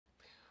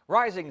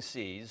Rising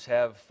seas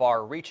have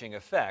far-reaching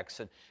effects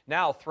and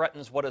now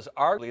threatens what is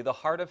arguably the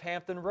heart of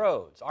Hampton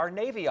Roads, our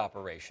Navy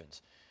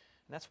operations.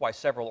 And that's why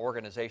several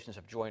organizations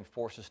have joined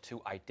forces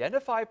to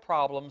identify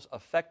problems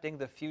affecting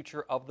the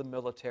future of the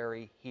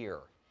military here.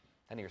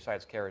 And your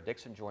side's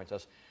Dixon joins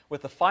us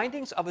with the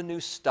findings of a new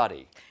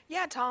study.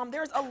 Yeah, Tom,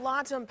 there's a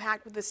lot to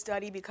unpack with this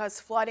study because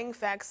flooding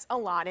affects a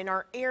lot in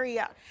our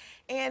area.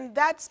 And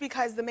that's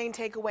because the main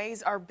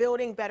takeaways are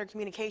building better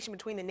communication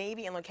between the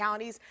Navy and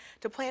localities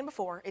to plan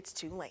before it's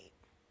too late.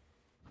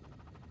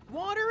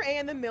 Water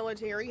and the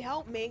military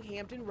help make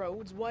Hampton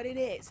Roads what it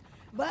is,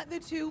 but the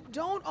two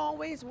don't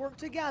always work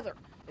together,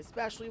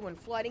 especially when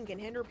flooding can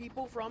hinder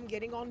people from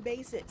getting on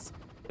bases.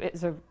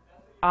 It's a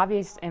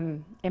obvious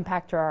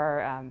impact to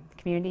our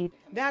community.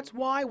 That's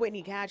why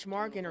Whitney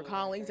Catchmark and her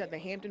colleagues at the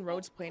Hampton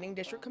Roads Planning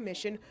District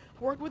Commission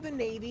worked with the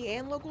Navy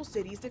and local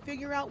cities to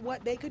figure out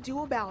what they could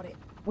do about it.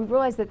 We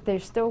realized that there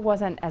still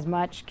wasn't as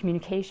much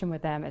communication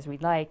with them as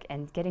we'd like,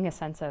 and getting a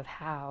sense of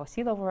how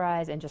sea level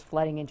rise and just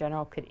flooding in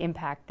general could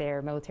impact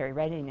their military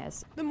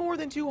readiness. The more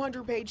than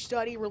 200-page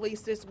study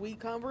released this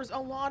week covers a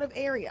lot of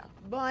area,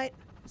 but...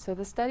 So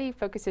the study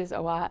focuses a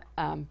lot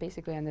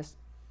basically on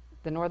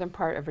the northern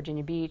part of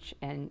Virginia Beach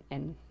and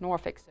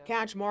Norfolk.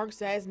 Catchmark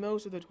says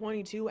most of the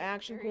 22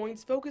 action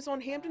points focus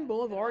on Hampton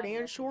Boulevard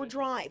and Shore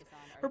Drive.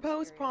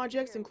 Proposed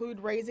projects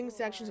include raising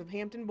sections of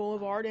Hampton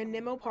Boulevard and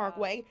Nimmo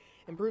Parkway,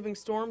 improving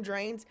storm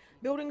drains,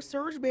 building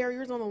surge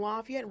barriers on the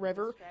Lafayette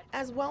River,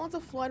 as well as a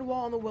flood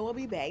wall on the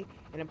Willoughby Bay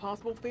and a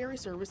possible ferry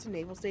service to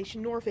Naval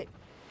Station Norfolk.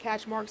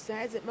 Catchmark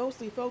says it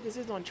mostly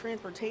focuses on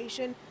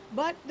transportation,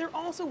 but they're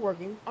also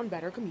working on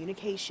better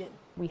communication.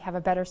 We have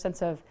a better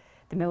sense of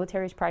the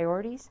military's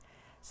priorities,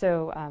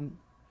 so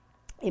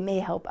it may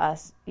help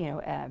us,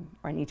 or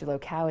in each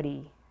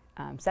locality,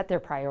 set their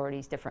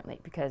priorities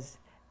differently because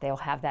they'll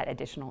have that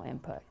additional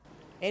input.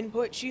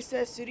 Input, she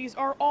says, cities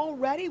are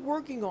already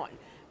working on,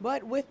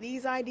 but with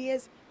these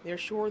ideas, they're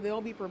sure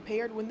they'll be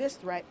prepared when this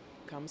threat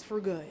comes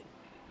for good.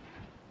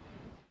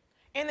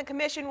 And the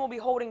commission will be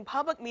holding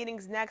public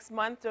meetings next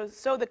month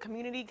so the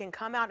community can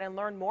come out and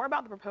learn more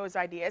about the proposed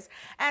ideas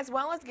as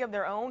well as give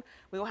their own.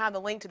 We will have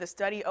the link to the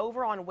study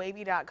over on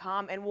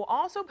wavy.com and we'll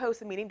also post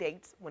the meeting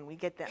dates when we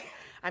get them.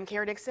 I'm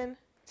Dixon,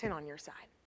 10 on your side.